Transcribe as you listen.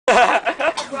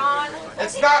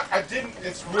It's not. I didn't.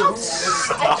 It's rude.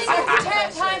 I think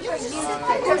it's time for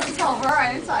you to tell her.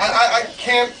 I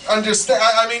can't understand.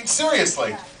 I mean,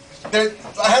 seriously.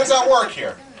 How does that work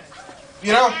here?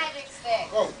 You know? Magic stick.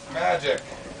 Oh, magic.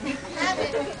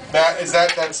 Magic.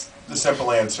 That's the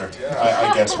simple answer,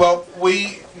 I guess. Well,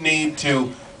 we need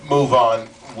to move on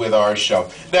with our show.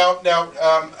 Now,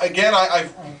 again,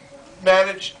 I've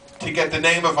managed to get the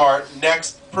name of our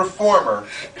next performer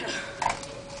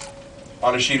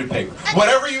on a sheet of paper.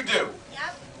 Whatever you do,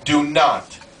 do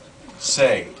not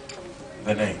say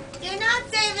the name. Do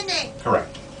not say the name.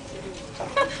 Correct.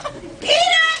 Peter!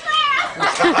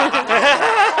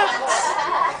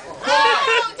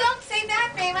 Oh, don't say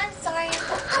that name. I'm sorry.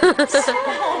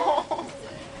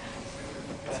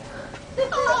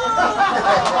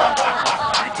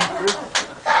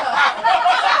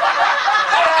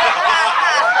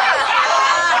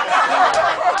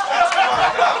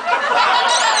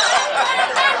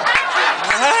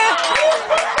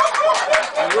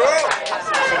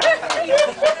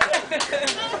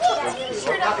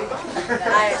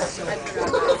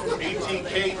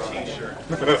 ATK t-shirt.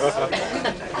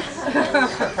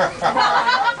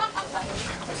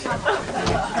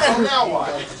 So now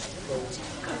what?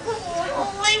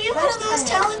 Maybe one of those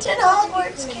talented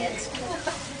Hogwarts kids.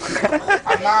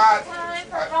 I'm not. Time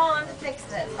for Ron to fix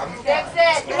this. Fix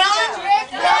it. Ron, Rick,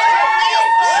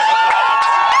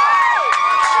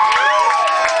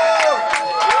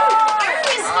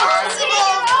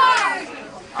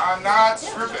 I'm not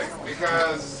stripping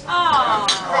because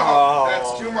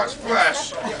that's too much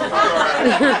flesh. There's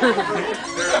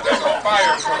a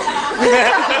fire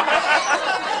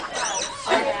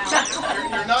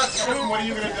You're not stripping. What are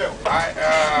you gonna do?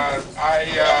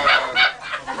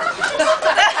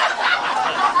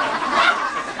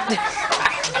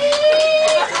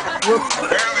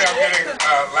 Apparently, I'm getting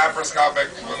laparoscopic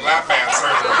lap band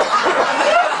surgery.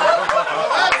 Well,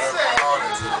 that's it.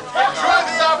 Enjoy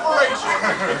the operation,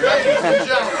 ladies and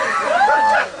gentlemen.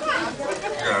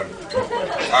 Good.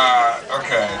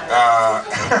 Okay.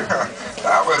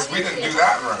 That was. We didn't do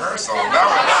that in rehearsal. That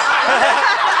was.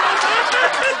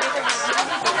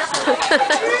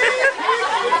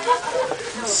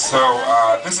 So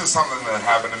this is something that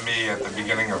happened to me at the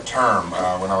beginning of term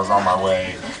when I was on my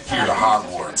way here to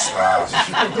Hogwarts,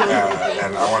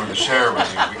 and I wanted to share it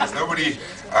with you because nobody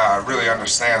really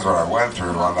understands what I went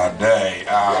through on that day.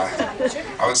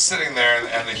 I was sitting there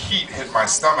and the heat hit my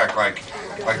stomach like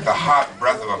the hot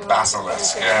breath of a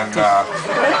basilisk, and I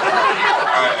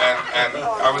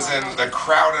was in the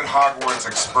crowded Hogwarts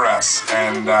Express,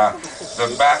 and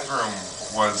the bathroom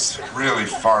was really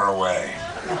far away.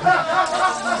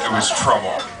 It was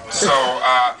trouble. So,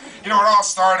 you know, it all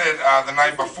started the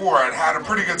night before. I'd had a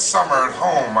pretty good summer at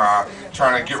home,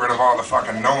 trying to get rid of all the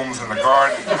fucking gnomes in the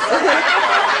garden.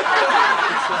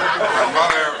 My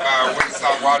mother wouldn't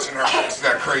stop watching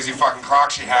that crazy fucking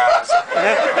clock she has.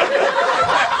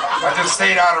 I just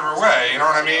stayed out of her way, you know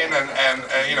what I mean? And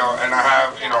you know, and I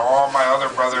have, you know, all my other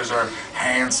brothers are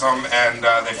handsome and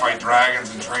they fight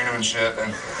dragons and train them and shit,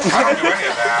 and I don't do any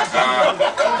of that.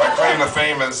 My claim to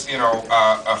fame is, you know,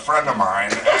 a friend of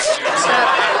mine, and, you know,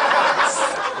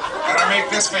 and I make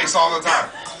this face all the time.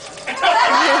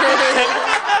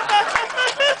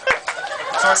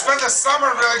 So I spent the summer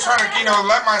really trying to, you know,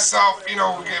 let myself, you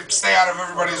know, stay out of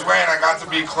everybody's way, and I got to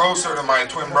be closer to my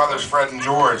twin brothers, Fred and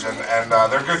George, and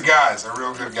they're good guys. They're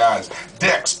real good guys.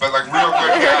 Dicks, but like real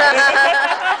good guys.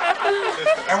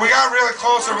 And we got really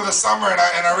close over the summer, and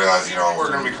I realized, you know,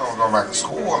 we're going to be going back to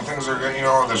school, and things are good, you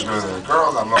know, there's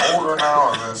girls, I'm older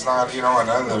now, and it's not, you know, and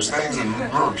then there's things, and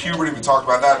remember puberty, we talked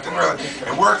about that. It didn't really,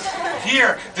 it worked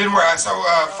here, didn't work. So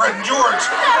Fred and George,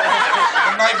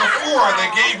 the night before, they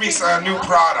gave me a new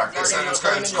product. They said it's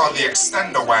called the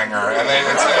Extend-A-Wanger, and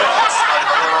it's like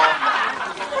a little.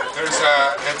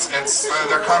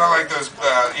 They're kind of like those,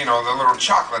 you know, the little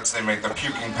chocolates they make, the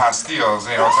puking pastilles,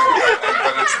 you know,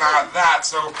 but it's not that.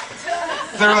 So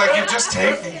they're like, you just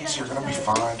take these, you're gonna be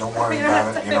fine, don't worry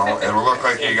about it, you know, it'll look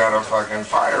like you got a fucking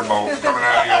firebolt coming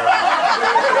out of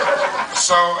your.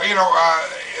 So, you know,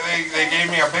 they gave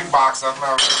me a big box of them.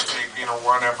 I was going to take, you know,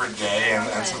 one every day,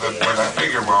 and so but I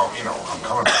figured, well, you know, I'm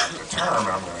coming back to term,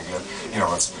 and I'm going to get, you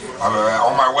know, I'm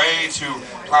on my way to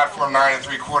platform 9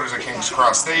 3/4 at King's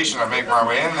Cross Station. I make my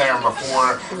way in there, and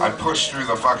before I push through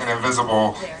the fucking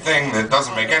invisible thing that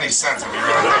doesn't make any sense if you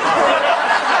really think about it.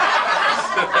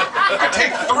 I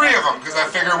take 3 of them because I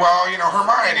figure, well, you know,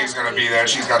 Hermione's going to be there.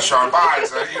 She's got sharp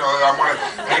eyes. You know, I want to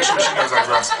make sure she knows I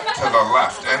dress to the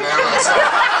left. And then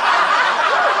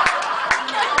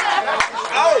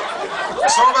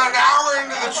So about an hour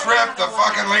into the trip, the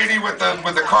fucking lady with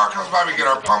the car comes by. We get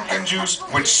our pumpkin juice,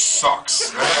 which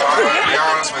sucks. I'm gonna be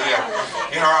honest with you.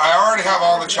 You know, I already have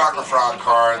all the chocolate frog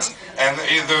cards, and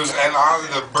honestly,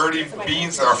 the birdie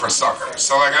beans are for suckers.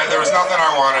 So like, there was nothing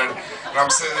I wanted, and I'm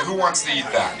saying, who wants to eat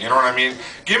that? You know what I mean?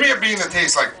 Give me a bean that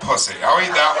tastes like pussy. I'll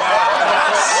eat that one.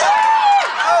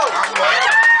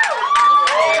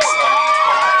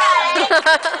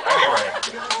 Anyway,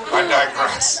 I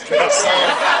digress. So,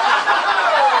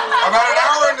 about an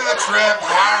hour into the trip,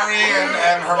 Harry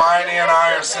and Hermione and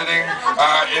I are sitting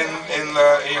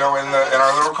in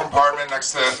our little compartment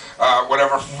next to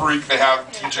whatever freak they have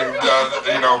teaching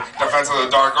Defense of the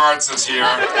Dark Arts this year,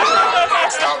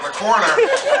 passed out in the corner,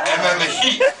 and then the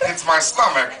heat hits my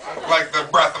stomach like the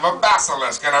breath of a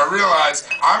basilisk, and I realize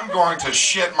I'm going to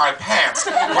shit my pants.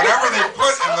 Whatever they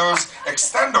put in those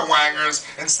extendo-wangers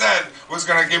instead was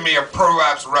going to give me a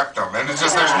prolapse rectum, and it's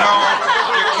just, you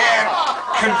can't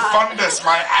confundus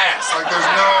my ass, like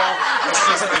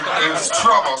it was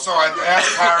trouble. So I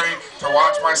asked Harry to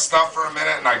watch my stuff for a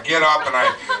minute, and I get up and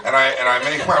I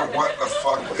make my, what the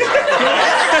fuck is that?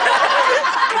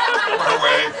 My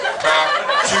way back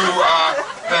to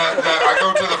I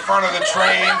go to the front of the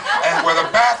train and where the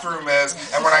bathroom is,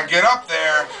 and when I get up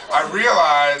there, I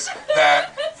realize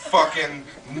that fucking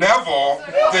Neville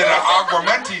did an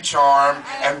Aguamenti charm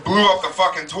and blew up the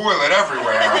fucking toilet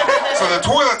everywhere. So the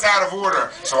toilet's out of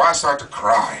order. So I start to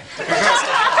cry because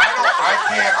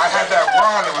I had that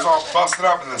run, it was all busted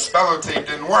up and the spello tape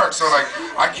didn't work. So like,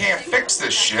 I can't fix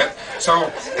this shit. So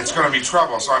it's gonna be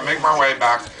trouble. So I make my way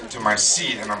back to my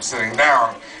seat and I'm sitting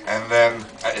down, and then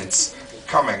it's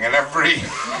coming, and every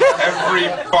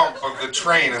bump of the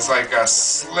train is like a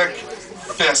slick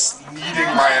fist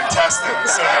kneading my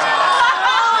intestines, and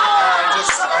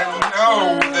I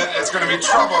know that it's going to be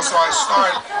trouble, so I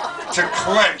start to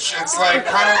clench. It's like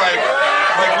kind of like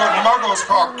what Muggles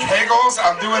call kegels.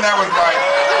 I'm doing that with my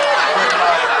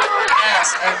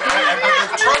ass, but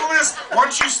the trouble is,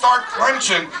 once you start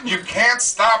clenching, you can't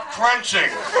stop clenching,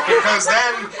 because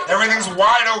then everything's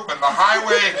wide open. The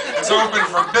highway is open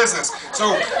for business.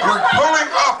 So we're pulling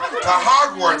up to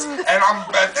Hogwarts, and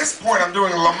at this point I'm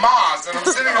doing Lamaze, and I'm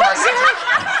sitting in my seat.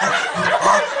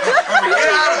 And we get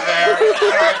out of there,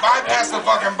 and I bypass the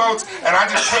fucking boats, and I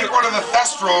just take one of the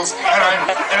Thestrals, and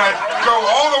I go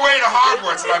all the way to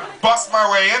Hogwarts, and I bust my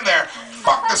way in there.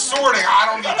 Fuck the sorting, I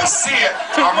don't need to see it,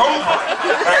 I'm over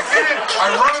it. And I did it, I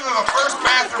run into the first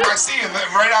bathroom I see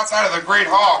right outside of the Great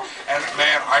Hall, and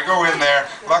man, I go in there,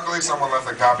 luckily someone left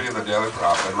a copy of the Daily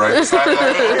Prophet right beside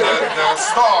the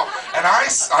stall, and I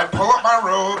pull up my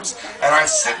robes, and I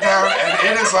sit down, and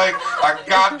it is like a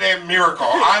goddamn miracle.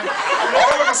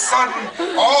 All of a sudden,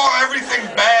 everything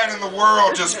bad in the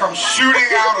world just comes shooting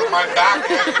out of my back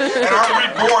end, and I'm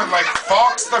reborn like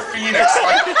Fawkes the Phoenix,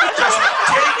 like just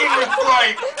taking the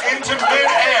flight into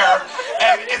mid-air,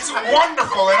 and it's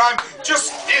wonderful, and I'm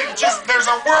there's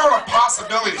a world of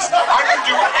possibilities. I can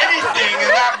do anything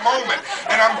in that moment,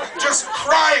 and I'm just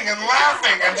crying and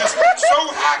laughing and just so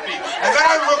happy. And then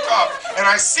I look up, and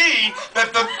I see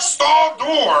that the stall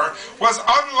door was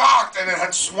unlocked, and it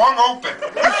had swung open.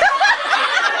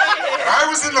 And I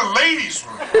was in the ladies'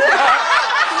 room.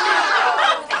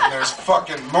 And there's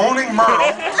fucking Moaning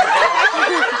Myrtle,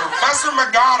 Professor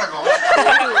McGonagall,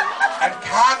 and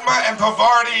Padma and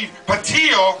Pavarti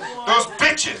Patil, those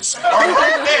bitches, are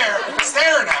right there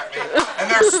staring at me. And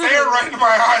they're staring right into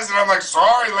my eyes, and I'm like,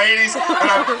 sorry, ladies. And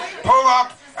I pull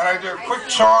up, and I do a quick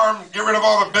charm, get rid of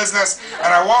all the business,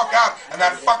 and I walk out, and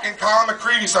that fucking Colin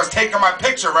McCready starts taking my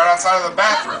picture right outside of the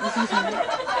bathroom.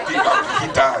 He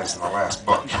dies in the last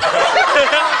book. Spoilers!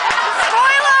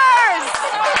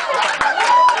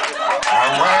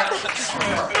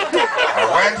 I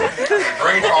went to the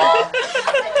Great Hall,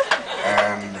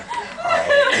 and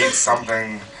I ate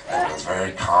something that was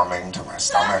very calming to my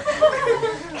stomach,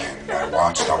 and I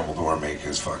watched Dumbledore make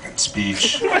his fucking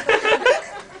speech, and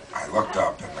I looked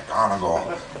up, and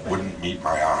McGonagall wouldn't meet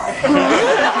my eye. And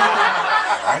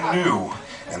I knew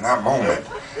in that moment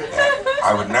that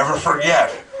I would never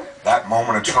forget that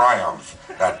moment of triumph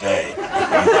that day, and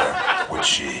neither would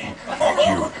she. Thank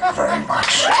you very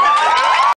much.